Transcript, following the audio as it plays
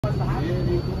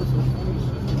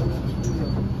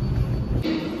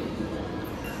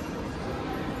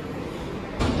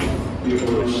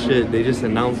Oh shit, they just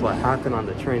announced what happened on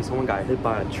the train. Someone got hit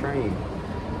by a train.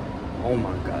 Oh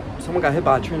my god. Someone got hit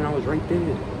by a train and I was right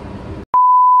there.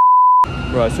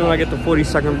 Bro, as soon as I get to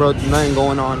 42nd, bro, nothing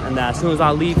going on. And then as soon as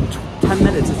I leave, 10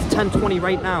 minutes. It's 10:20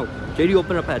 right now. JD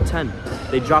opened up at 10.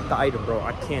 They dropped the item, bro.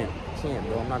 I can't,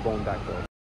 bro. I'm not going back, bro.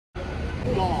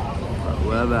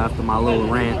 Whatever, after my little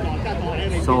rant.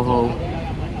 Soho.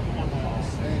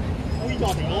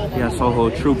 Yeah, Soho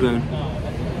trooping.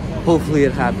 Hopefully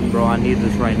it happened, bro. I need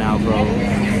this right now, bro.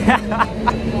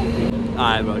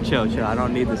 Alright, bro, chill. I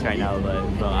don't need this right now, but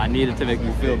bro, I need it to make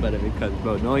me feel better because,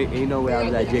 bro, ain't no way I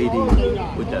was at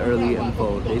JD with the early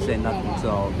info. They said nothing,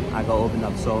 so I go open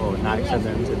up Soho, not expect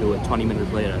them to do it 20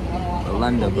 minutes later.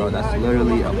 Belinda, bro, that's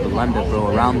literally a Belinda, bro,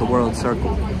 around the world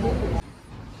circle.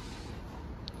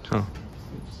 Huh.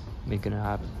 Making it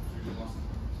happen.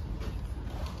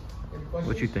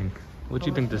 What you think? What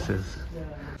you think this is?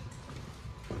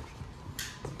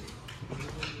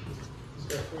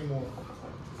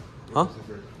 Huh?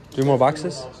 3 more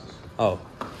boxes? Oh.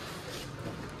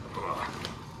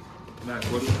 Mac,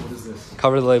 what is this?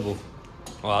 Cover the label.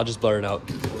 Well, I'll just blur it out.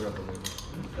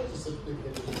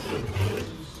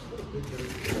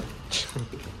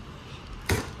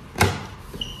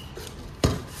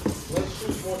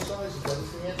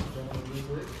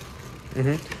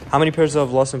 How many pairs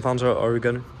of lost and founds are we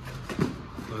getting?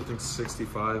 I think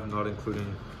 65, not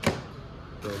including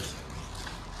those.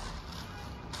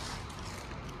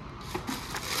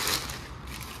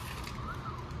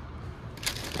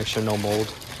 Make sure no mold.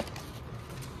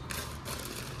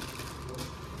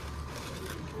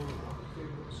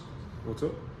 What's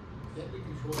up?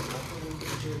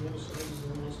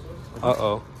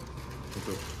 Uh-oh. What's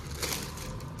up?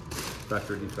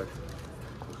 Factory defect.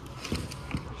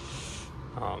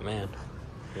 Oh, man.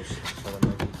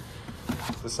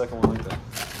 The second one like that.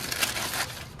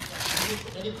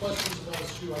 Any questions about the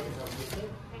shoe I can help you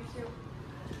with? Thank you.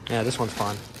 Yeah, this one's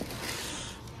fine.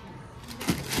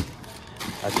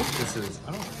 I think this is.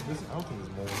 I don't think it's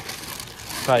mold.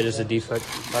 Probably just a defect.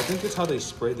 I think it's how they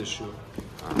spray the shoe.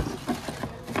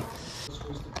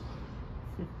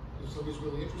 Somebody's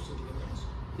really interested in this.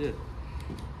 Yeah.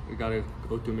 We gotta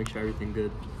go through, make sure everything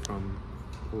good from.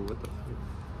 Oh, what the?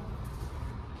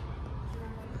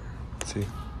 Let's see.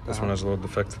 This one has a little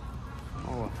defect.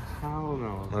 Oh, hell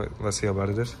no. Let's see how bad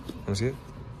it is. Let me see it.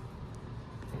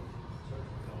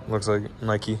 Looks like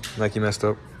Nike messed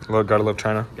up. Look, gotta love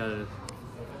China. Gotta.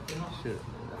 Shit.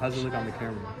 How's it look on the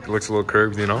camera? It looks a little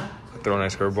curved, you know? Throw a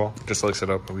nice curveball. Just looks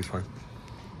it up, it'll be fine.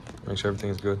 Make sure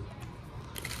everything is good.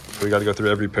 So we gotta go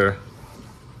through every pair.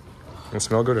 Does it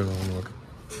smell good or no? Let me look.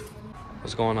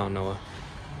 What's going on, Noah?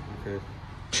 Okay.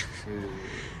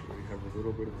 We have a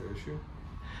little bit of an issue.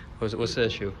 What's the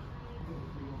issue?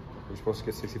 We're supposed to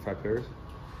get 65 pairs.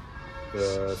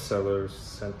 The seller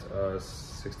sent us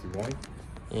 61.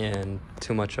 And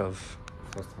too much of.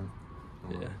 First time.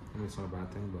 Yeah. I mean, it's not a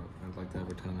bad thing, but I'd like to have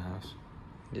a 10 and a half.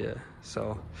 Yeah.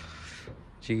 So, I'll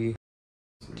tell you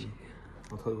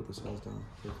what this has down.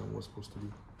 Like what's supposed to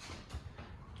be.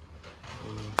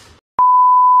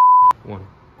 One.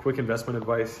 Quick investment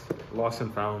advice. Lost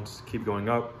and founds keep going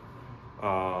up.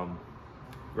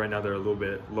 Right now they're a little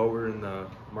bit lower in the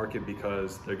market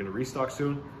because they're going to restock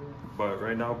soon. But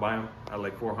right now, buy them at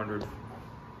like 400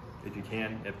 if you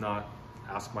can. If not,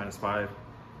 ask -5.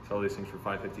 Sell these things for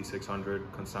 550, 600.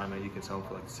 Consignment, you can sell them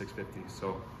for like 650.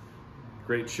 So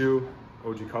great shoe,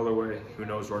 OG colorway. Who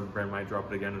knows, Jordan Brand might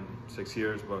drop it again in 6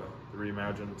 years, but the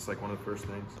Reimagine, it's like one of the first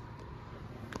things.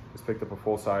 Just picked up a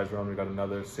full size run. We got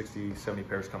another 60, 70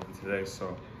 pairs coming today.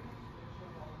 So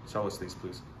sell us these,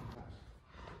 please.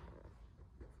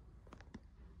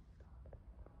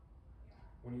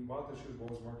 When you bought the shoes, what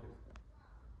was market?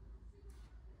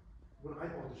 When I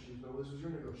bought the shoes, no, this was your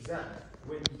negotiation. Exactly.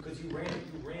 Because you ran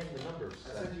the numbers. I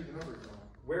sent you the numbers, no.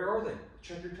 Where are they?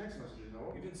 Check your text messages,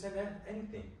 no. You didn't send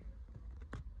anything.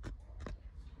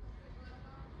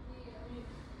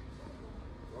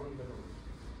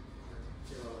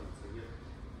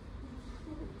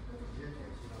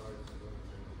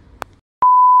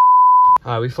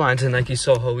 Alright, we flying to Nike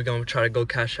Soho. We're gonna try to go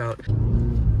cash out.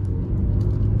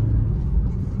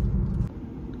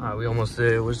 Alright, we almost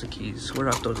there. Where's the keys? Where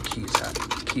did I throw the keys at?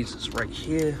 The keys is right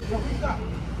here.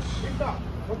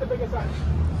 What's the biggest size?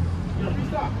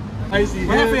 I see.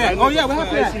 What happened? Oh yeah, what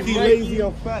happened? He's lazy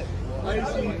or fat.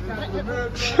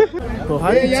 Bro,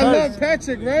 how you love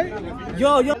Patrick, right?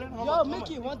 Yo,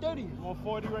 Mickey, 130.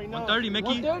 140 right now. 130,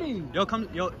 Mickey. 130. Yo, come,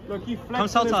 yo, Look, he come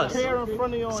sell to us.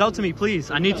 Sell to me, please.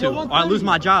 I need to, or I lose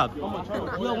my job. Yo,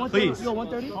 130. Please. Yo,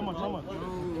 130. How much? How much?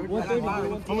 130.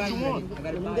 How much you want?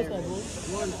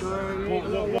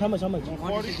 How much?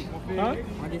 140? Huh?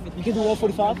 You can do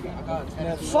 145?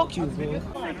 Man, fuck you, bro.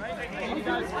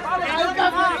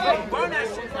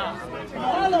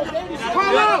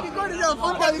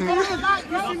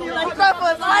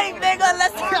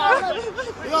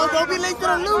 Yo, don't be late to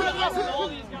the loot.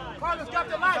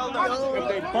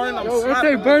 Yo, if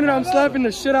they burn it, I'm slapping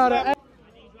the shit out of it.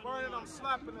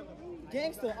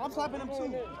 Gangster, I'm slapping him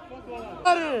too.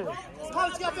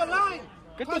 Carlos, get the line.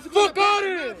 Get the fuck out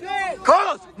of here!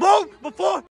 Carlos, move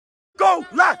before go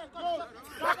left.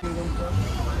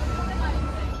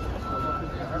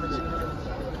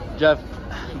 Jeff,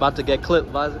 about to get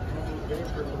clipped, buzz.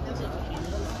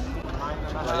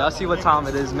 Y'all see what time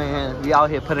it is, man. We out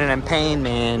here putting in pain,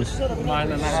 man.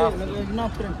 9.5. You're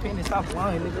not putting pain and stop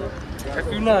lying, nigga.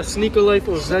 If you're not Sneaker Life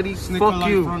or Zeddy, fuck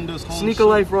you. Sneaker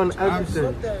Life run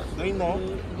everything. They know.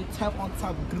 You tap on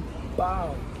top, group,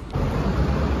 bow.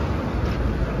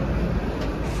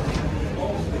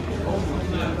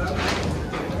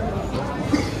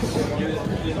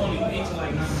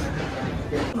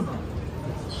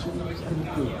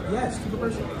 Yes, to the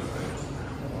person.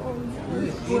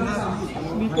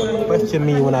 Question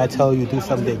me when I tell you do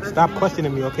something. Stop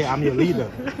questioning me, okay? I'm your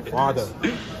leader, father.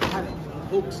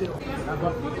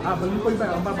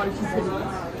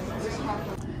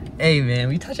 Hey, man,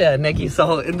 we touch that Nike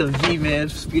Soul in the V, man.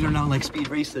 Speeding around like speed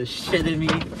racers, shitting me.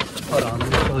 Hold on, let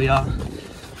me show y'all.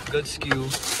 Good skew.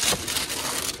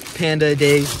 Panda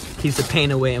Day, piece of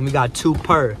paint away, and we got 2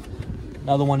 per.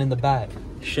 Another one in the back.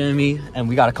 Shimmy, and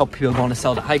we got a couple people going to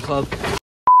sell the High Club.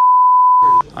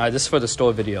 Alright, this is for the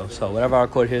store video. So whatever I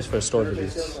record here is for the store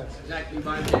videos.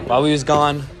 While we was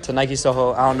gone to Nike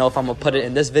Soho, I don't know if I'm gonna put it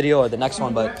in this video or the next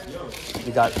one, but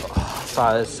we got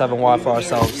size 7 wide for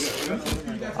ourselves.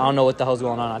 I don't know what the hell's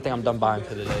going on. I think I'm done buying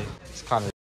for today. It's kind of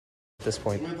at this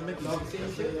point.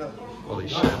 Holy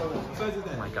shit.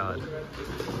 Oh my god.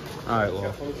 Alright,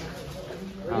 well.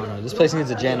 I don't know. This place needs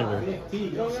a janitor. What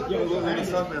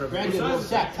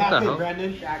Shaq, tap in,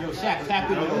 Brandon. Yo, Shaq,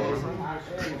 tap in.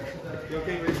 You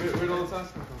okay? Where'd all the sauce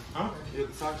come from? Huh? You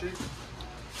have the sauce shake?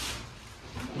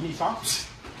 You need socks?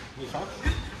 You need socks?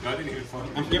 No, I didn't even fuck.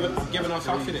 I'm giving out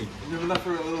socks today. You never left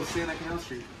for a little stand at Canal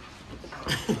Street.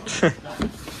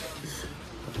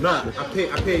 No,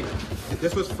 I paid.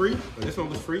 This was free. This one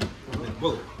was free.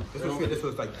 Whoa, this was free. This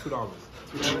was like $2.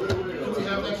 You didn't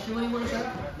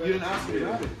ask me to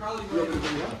have it.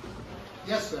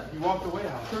 Yes, sir. You walked away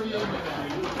how? 38 minutes.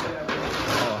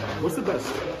 What's the best?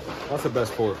 What's the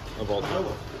best sport of all time?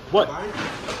 What?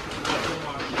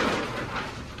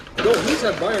 Yo, he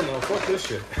said Bayern though. Fuck this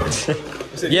shit.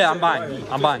 Yeah, I'm buying.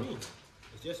 I'm buying.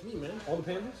 It's just me, man. All the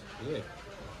pandas? Yeah.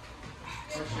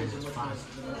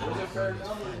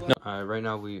 No. Alright, right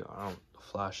now we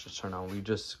flash just turn on. We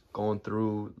just going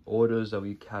through orders that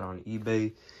we had on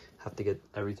eBay. Have to get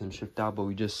everything shipped out, but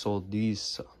we just sold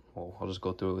these. Well, I'll just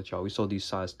go through it with y'all. We sold these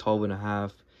size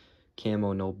 12.5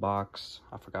 camo, no box.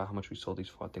 I forgot how much we sold these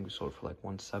for. I think we sold it for like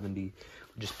 170. We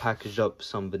just packaged up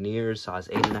some veneers size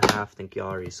 8.5. I think y'all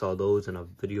already saw those in a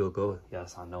video ago.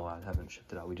 Yes, I know I haven't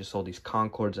shipped it out. We just sold these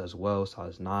Concords as well,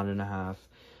 size 9.5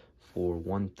 for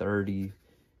 130.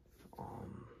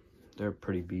 They're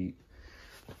pretty beat,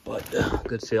 but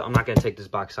good sale. I'm not gonna take this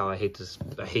box out. I hate this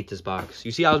box.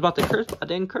 You see, I was about to curse. I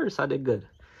didn't curse. I did good.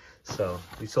 So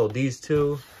we sold these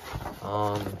 2.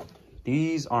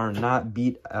 These are not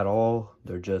beat at all.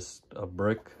 They're just a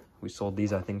brick. We sold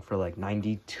these, I think, for like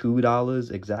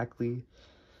 $92 exactly.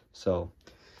 So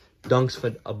Dunks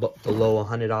for below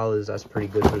 $100. That's pretty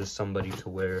good for somebody to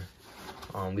wear.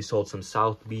 We sold some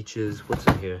South Beaches. What's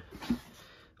in here?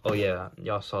 Oh yeah,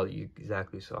 y'all saw it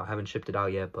exactly. So I haven't shipped it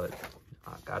out yet, but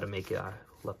I gotta make it. I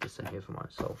left this in here for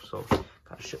myself, so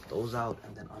gotta ship those out.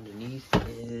 And then underneath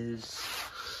is,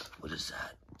 what is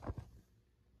that?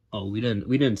 Oh, we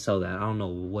didn't sell that. I don't know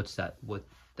what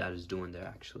that is doing there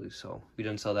actually. So we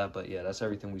didn't sell that, but yeah, that's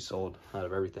everything we sold out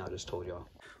of everything I just told y'all.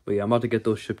 But yeah, I'm about to get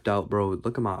those shipped out, bro.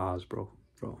 Look at my eyes, bro.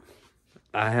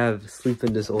 I have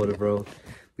sleeping disorder, bro.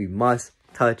 We must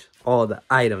touch all the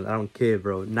items. I don't care,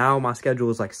 bro. Now my schedule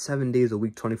is like 7 days a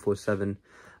week, 24/7.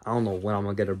 I don't know when I'm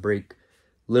gonna get a break.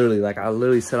 Literally, like, I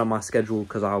literally set up my schedule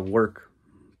because I work.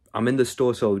 I'm in the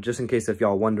store, so just in case if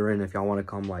y'all wondering if y'all want to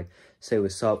come like say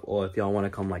what's up, or if y'all want to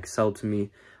come like sell to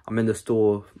me, I'm in the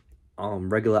store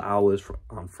regular hours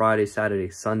on Friday, Saturday,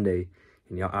 Sunday,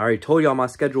 And y'all, I already told y'all my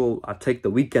schedule. I take the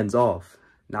weekends off.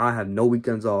 Now I have no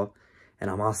weekends off. And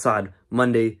I'm outside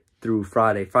Monday through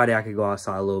Friday. Friday I could go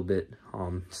outside a little bit.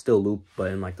 Still loop,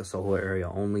 but in like the Soho area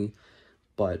only.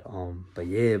 But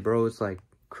yeah, bro, it's like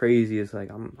crazy. It's like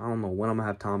I don't know when I'm gonna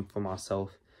have time for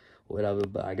myself or whatever.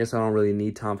 But I guess I don't really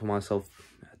need time for myself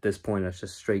at this point. It's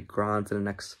just straight grind to the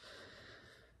next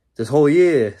this whole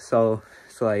year. So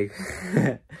it's like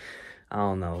I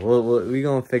don't know. We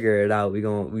gonna figure it out. We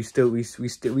feel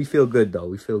good though.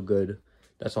 We feel good.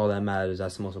 That's all that matters.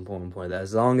 That's the most important point.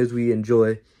 As long as we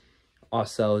enjoy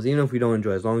ourselves, even if we don't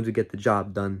enjoy, as long as we get the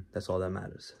job done, that's all that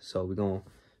matters. So we're gonna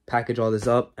package all this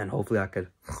up, and hopefully I could,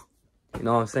 you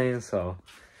know what I'm saying? So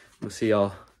we'll see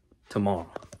y'all tomorrow.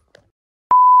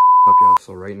 Up y'all.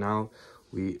 So right now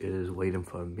we is waiting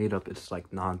for a meetup. It's like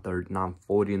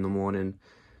 9:40 in the morning.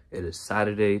 It is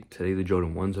Saturday. Today the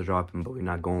Jordan 1s are dropping, but we're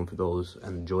not going for those.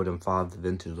 And the Jordan 5, the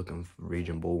vintage looking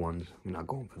Region Bull ones, we're not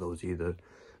going for those either.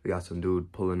 We got some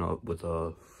dude pulling up with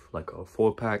a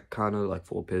 4-pack, kind of like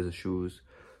 4 pairs of shoes.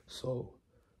 So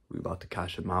we about to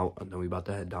cash them out, and then we about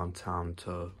to head downtown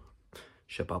to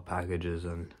ship out packages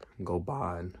and go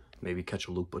buy and maybe catch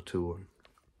a loop or two and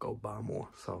go buy more.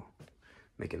 So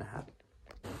making it happen.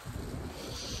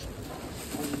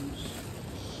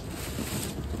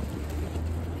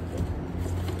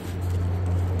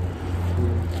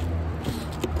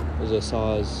 There's a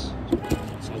size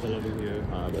 11 here.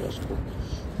 Alright, but that's cool.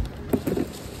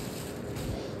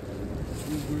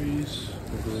 Breeze.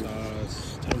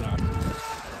 Size 10.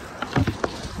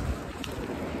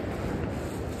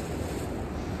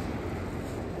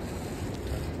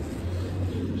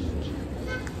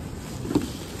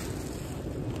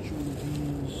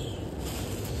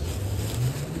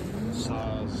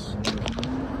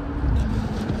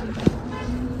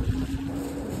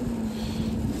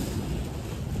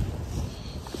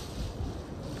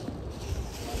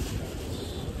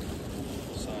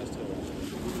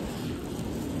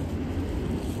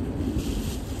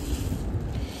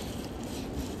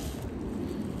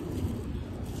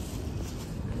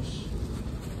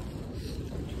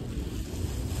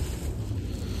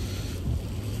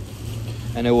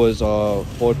 And it was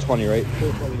 420, right?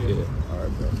 420, yeah.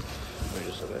 Alright, bro.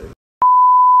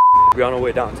 We're on our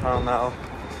way downtown now.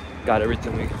 Got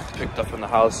everything we picked up from the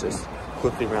house. Just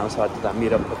quickly ran outside to that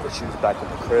meetup, put the shoes back in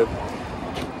the crib.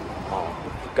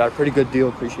 Got a pretty good deal.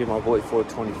 Appreciate my boy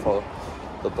 420 for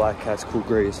the Black Cats, Cool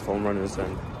Grays, Foam Runners,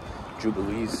 and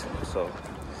Jubilees. So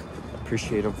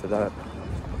appreciate him for that.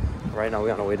 Right now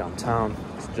we're on our way downtown.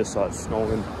 It's just started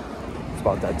snowing. It's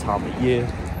about that time of year.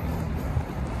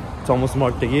 It's almost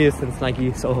marked the year since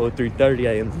Nike Soho 3:30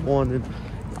 a.m. in the morning.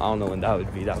 I don't know when that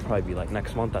would be. That would probably be like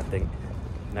next month, I think.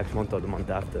 Next month or the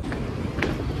month after.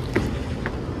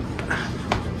 I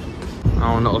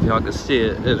don't know if y'all can see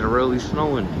it. It's really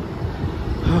snowing.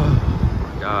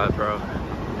 Oh my God, bro.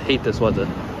 I hate this weather.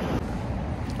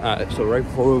 Alright, so right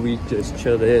before we just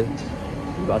chilled in,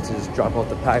 we're about to just drop off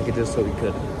the packages so we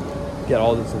could get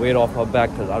all this weight off our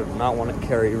back, because I do not want to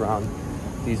carry around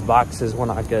these boxes when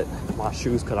I get my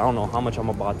shoes, because I don't know how much I'm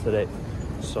about today.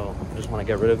 So I just want to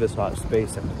get rid of it so I have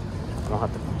space and I don't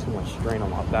have to put too much strain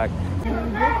on my back.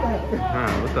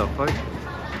 What the fuck?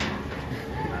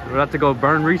 We're about to go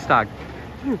burn restock.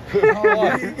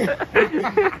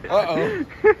 Uh-oh.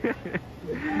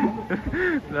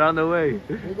 They're on the way.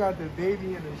 We got the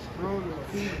baby in the stroller.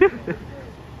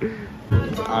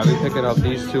 Alright, we picking up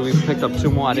these two. We picked up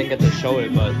 2 more. I didn't get to show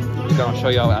it, but we're gonna show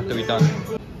y'all after we're done.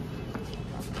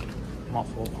 My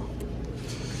fault.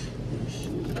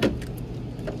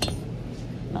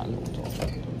 Not going to all.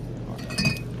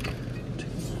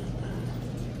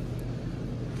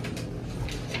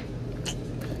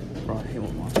 Bro, I hate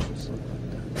when monsters look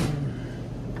like that.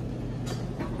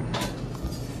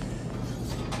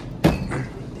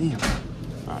 Damn.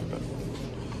 Alright, bro.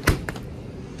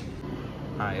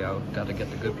 Alright, yo. Gotta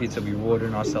get the good pizza. We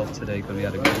ordering ourselves today because we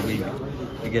had a good week.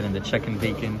 We're getting the chicken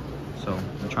bacon. So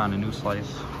we're trying a new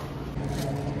slice.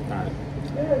 Alright.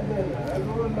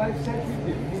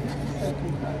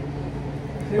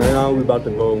 Right now we're about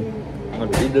to go on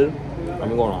Eater and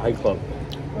we're going to a hike club.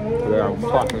 Where I'm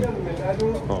talking. I'm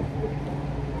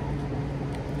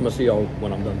gonna see y'all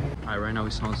when I'm done. Alright, right now we're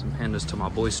selling some pandas to my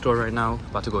boy's store right now.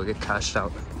 About to go get cashed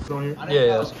out.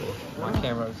 Yeah, that's cool. My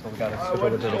camera, so we gotta switch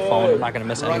over to the phone. I'm not gonna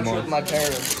miss any more. With my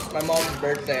parents. My mom's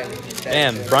birthday.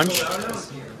 Damn, brunch?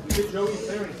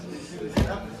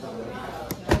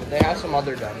 They have some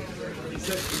other done.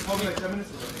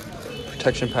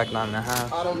 Protection pack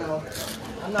 9.5. I don't know.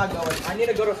 I'm not going. I need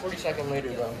to go to 42nd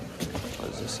later, though.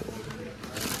 What is this?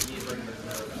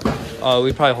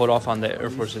 We probably hold off on the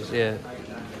Air Forces, yeah.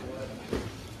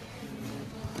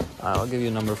 Alright, I'll give you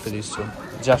a number for these two.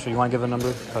 Joshua, you want to give a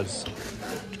number? Because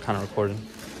it's kind of recording.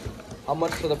 How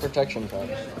much for the protection pads?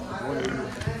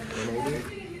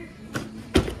 180.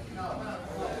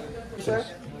 Sir?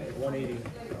 180.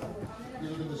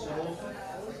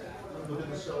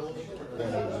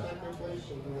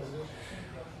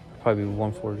 Probably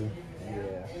 140.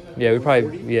 Yeah, we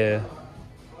probably, yeah.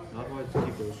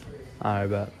 Alright,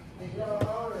 bet.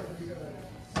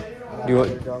 Do you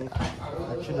want?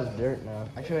 That shit is dirt now.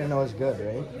 Actually, I didn't know it's good,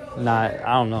 right? Nah,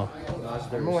 I don't know.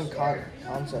 Remember when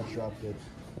Concepts dropped it?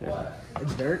 Yeah.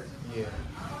 It's dirt? Yeah.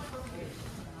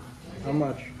 How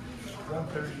much?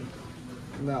 130.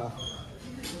 No.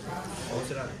 What's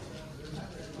it at?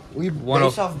 We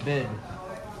base off bid.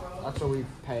 That's what we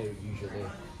pay usually.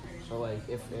 So like,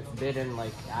 if bid and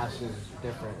like ask is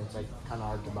different, it's like kind of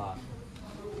hard to buy.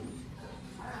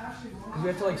 We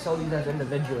have to like sell these as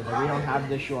individuals. Like, we don't have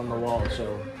this shoe on the wall,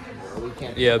 so we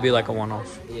can't. Yeah, it'd be like a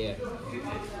one-off. Yeah.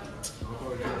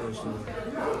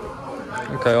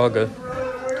 Okay, all good.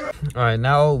 All right,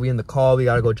 now we in the car. We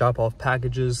gotta go drop off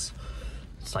packages.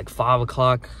 It's like 5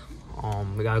 o'clock.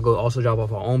 We gotta go also drop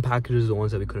off our own packages, the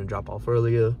ones that we couldn't drop off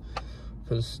earlier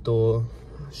for the store,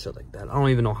 shit like that. I don't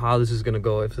even know how this is gonna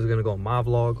go. If it's gonna go in my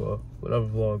vlog or whatever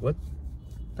vlog. What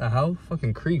the hell?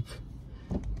 Fucking creep.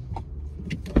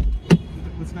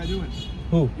 What's the guy doing?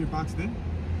 Who? You're boxed in?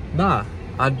 Nah.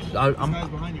 I'm This guy's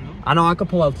behind you, no? I know I could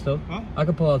pull out still. Huh? I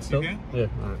could pull out still. You can? Yeah.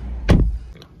 Alright.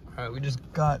 Alright, we just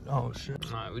got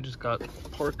Alright, we just got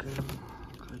parking.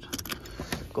 Good.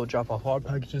 Go drop off hard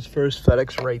packages first.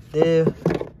 FedEx right there.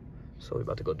 So we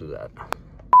about to go do that.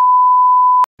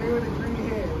 That's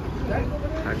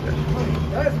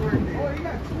where it is. Oh, you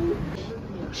got two?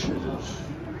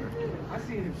 I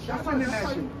see him. That's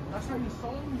how you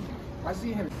saw him. I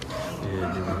see him. Yeah,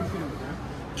 I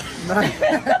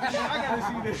gotta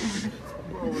see this.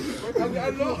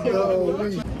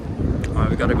 Alright,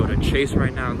 we gotta go to Chase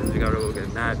right now because we gotta go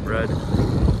get mad bread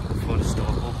before the store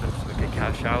opens so we can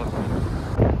cash out.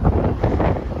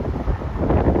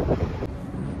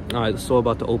 Alright, the store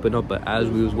about to open up, but as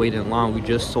we was waiting in line, we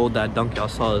just sold that dunk y'all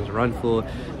saw us run for.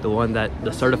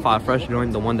 The certified fresh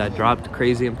joint, the one that dropped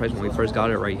crazy in price when we first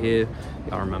got it right here.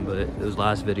 Y'all remember it. It was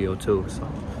last video too. So,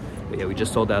 but yeah, we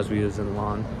just sold that as we was in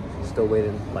line. Still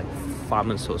waiting like 5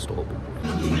 minutes till the store open.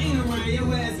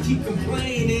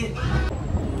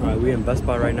 Alright, we in Best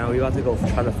Buy right now. We about to go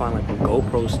try to find like a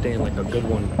GoPro stand, like a good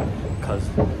one, because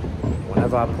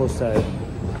whenever I post that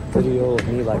video of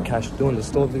me like doing the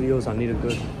store videos, I need a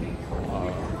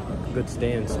good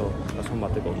stand, so that's what I'm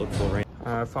about to go look for right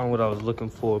now. I found what I was looking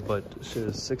for, but shit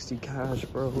is 60 cash,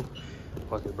 bro.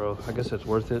 Fuck it, bro. I guess it's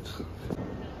worth it.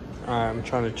 Alright, I'm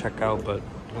trying to check out, but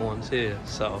no one's here,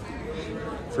 so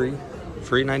free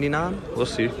 99. We'll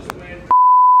see.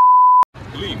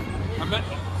 Leave. I meant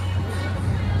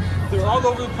they're all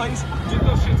over the place. Get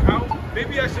those shits out.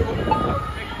 Maybe I should make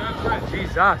that bread.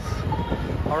 Jesus.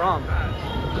 Haram.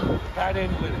 Bad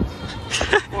analytics.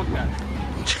 Fuck that.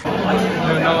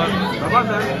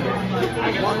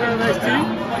 Nice tea.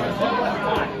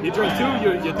 You drink two,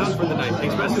 you're done for the night.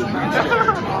 Especially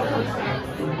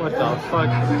What the fuck?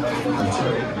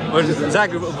 What is it?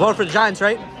 Zach, vote for the Giants,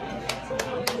 right?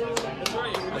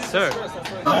 Yes, sir.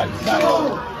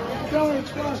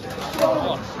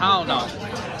 Oh, hell no.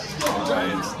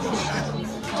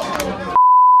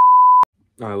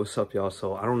 Alright, what's up, y'all?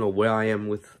 So I don't know where I am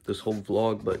with this whole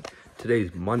vlog, but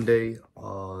today's Monday,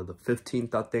 the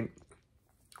 15th, I think.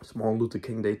 It's Martin Luther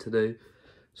King Day today.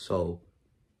 So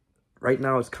right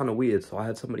now it's kind of weird. So I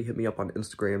had somebody hit me up on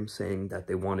Instagram saying that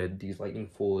they wanted these lightning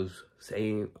fours,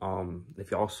 saying if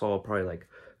y'all saw probably like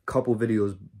a couple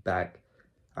videos back,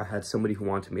 I had somebody who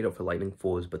wanted to meet up for lightning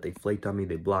fours, but they flaked on me,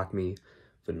 they blocked me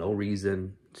for no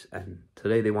reason. And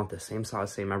today they want the same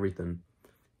size, same everything.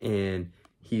 And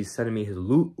he's sending me his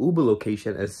Uber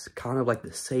location as kind of like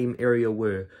the same area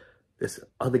where this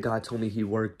other guy told me he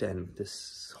worked, and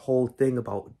this whole thing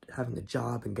about having a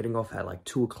job and getting off at like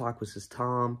 2 o'clock was his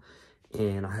time.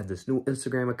 And I have this new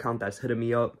Instagram account that's hitting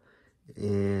me up,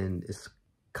 and it's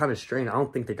kind of strange. I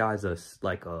don't think the guy's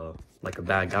like a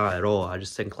bad guy at all. I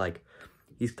just think like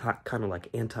he's kind of like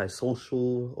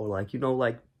antisocial, or like, you know,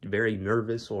 like very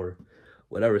nervous or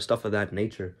whatever, stuff of that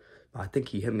nature. I think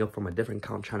he hit me up from a different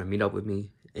account trying to meet up with me,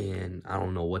 and I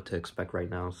don't know what to expect right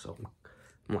now. So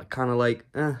I'm like kind of like,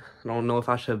 I don't know if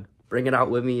I should bring it out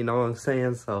with me, you know what I'm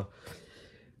saying? So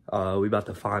we about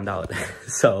to find out.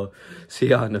 So see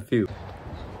y'all in a few.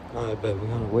 All right, bet we're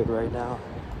gonna wait right now.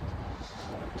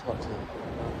 Talk to him.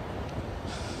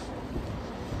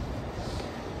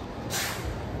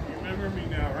 You remember me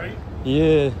now, right?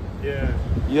 Yeah. Yeah.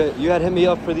 You had hit me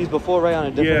up for these before, right, on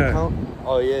a different Yeah. account?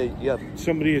 Oh yeah, yep.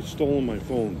 Somebody had stolen my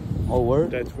phone. Oh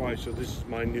word? That's why. So this is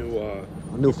my new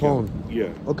phone. Yeah.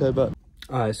 Okay, but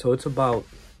all right. So it's about,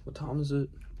 what time is it?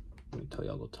 Let me tell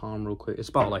y'all the time real quick. It's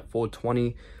about like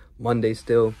 4:20 Monday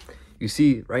still. You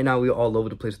see, right now we're all over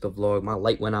the place with the vlog. My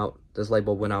light went out. This light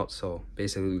bulb went out, so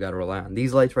basically we gotta rely on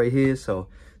these lights right here. So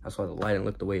that's why the lighting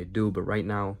looked the way it do. But right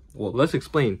now, well, let's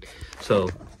explain. So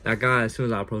that guy, as soon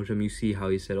as I approached him, you see how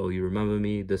he said, "Oh, you remember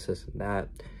me? This, and that."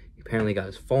 He apparently got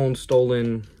his phone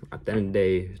stolen. At the end of the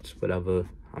day, it's whatever.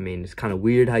 I mean, it's kind of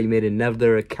weird how you made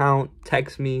another account,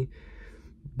 text me.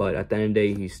 But at the end of the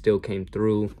day, he still came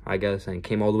through, I guess, and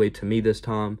came all the way to me this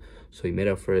time. So he made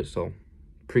up for it. So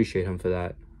appreciate him for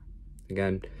that.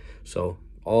 Again, so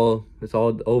it's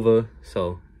all over.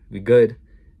 So we good,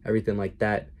 everything like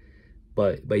that.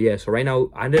 But yeah, so right now,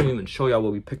 I didn't even show y'all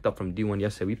what we picked up from D1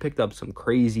 yesterday. We picked up some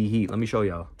crazy heat. Let me show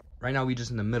y'all. Right now, we just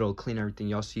in the middle, clean everything.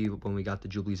 Y'all see when we got the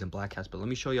Jubilees and Black Hats. But let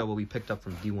me show y'all what we picked up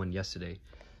from D1 yesterday.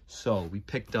 So we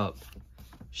picked up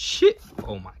shit.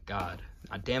 Oh my God.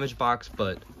 Not damage box,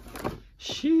 but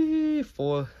shit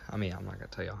for, I mean, I'm not gonna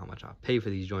tell y'all how much I pay for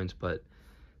these joints, but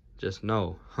just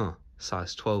know,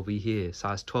 size 12, we here.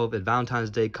 Size 12 at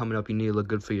Valentine's Day coming up. You need to look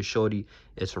good for your shorty.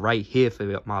 It's right here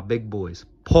for my big boys.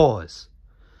 Pause.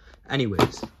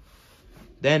 Anyways,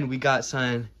 then we got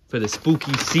something for the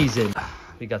spooky season.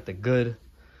 We got the good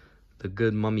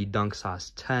Mummy Dunk size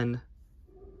 10.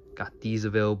 Got these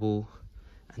available.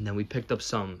 And then we picked up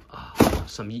some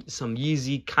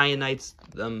Yeezy Kyanites.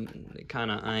 They kind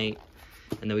of ain't.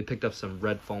 And then we picked up some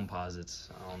red foam posits.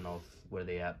 I don't know where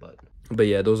they at, but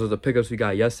yeah, those are the pickups we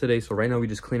got yesterday. So right now we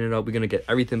just cleaning it up. We're gonna get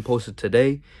everything posted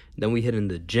today. Then we hit in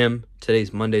the gym.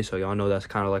 Today's Monday, so y'all know that's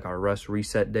kind of like our rest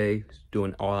reset day.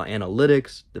 Doing all our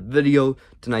analytics. The video,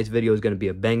 tonight's video is gonna be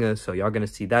a banger. So y'all gonna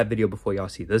see that video before y'all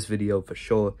see this video for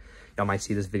sure. Y'all might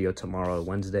see this video tomorrow or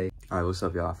Wednesday. All right, what's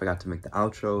up, y'all? I forgot to make the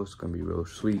outro. It's gonna be real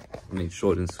sweet. I mean,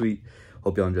 short and sweet.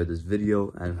 Hope y'all enjoyed this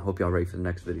video and hope y'all ready for the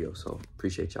next video. So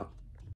appreciate y'all.